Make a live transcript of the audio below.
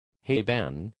Hey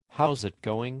Ben, how's it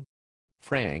going?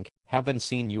 Frank, haven't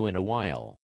seen you in a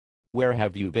while. Where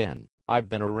have you been? I've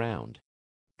been around.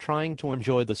 Trying to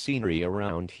enjoy the scenery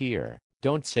around here.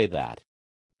 Don't say that.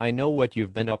 I know what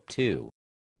you've been up to.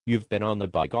 You've been on the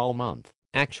bike all month.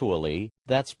 Actually,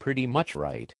 that's pretty much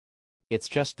right. It's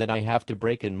just that I have to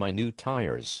break in my new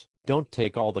tires. Don't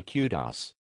take all the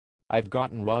kudos. I've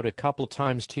gotten wet a couple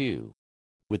times too.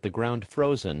 With the ground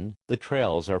frozen, the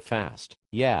trails are fast.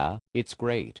 Yeah, it's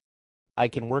great. I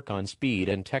can work on speed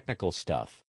and technical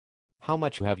stuff. How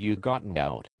much have you gotten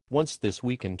out? Once this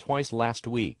week and twice last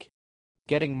week.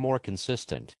 Getting more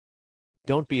consistent.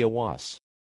 Don't be a wuss.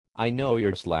 I know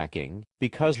you're slacking,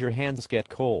 because your hands get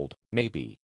cold,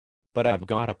 maybe. But I've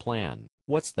got a plan.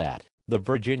 What's that? The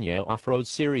Virginia Off-Road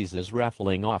Series is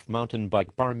raffling off mountain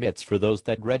bike bar mitts for those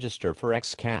that register for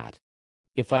XCAT.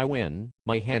 If I win,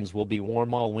 my hands will be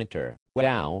warm all winter.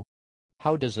 Wow!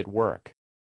 How does it work?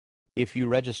 If you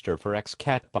register for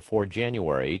XCAT before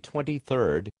January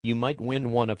 23rd, you might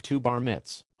win one of two bar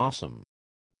mitts. Awesome.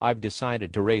 I've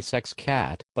decided to race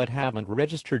XCAT, but haven't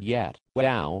registered yet.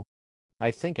 Wow.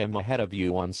 I think I'm ahead of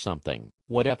you on something.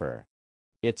 Whatever.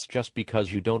 It's just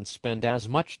because you don't spend as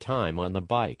much time on the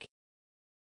bike.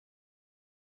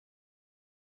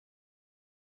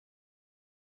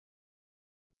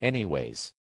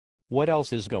 Anyways. What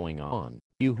else is going on?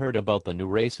 You heard about the new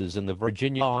races in the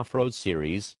Virginia Off-Road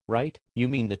Series, right? You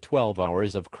mean the 12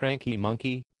 hours of Cranky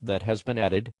Monkey that has been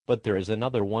added, but there is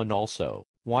another one also.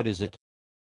 What is it?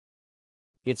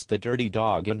 It's the Dirty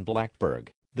Dog in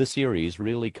Blackburg. The series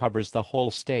really covers the whole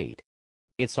state.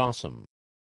 It's awesome.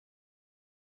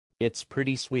 It's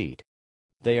pretty sweet.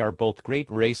 They are both great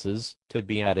races to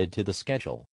be added to the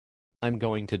schedule. I'm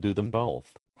going to do them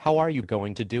both. How are you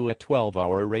going to do a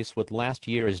 12-hour race with last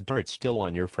year's dirt still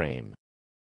on your frame?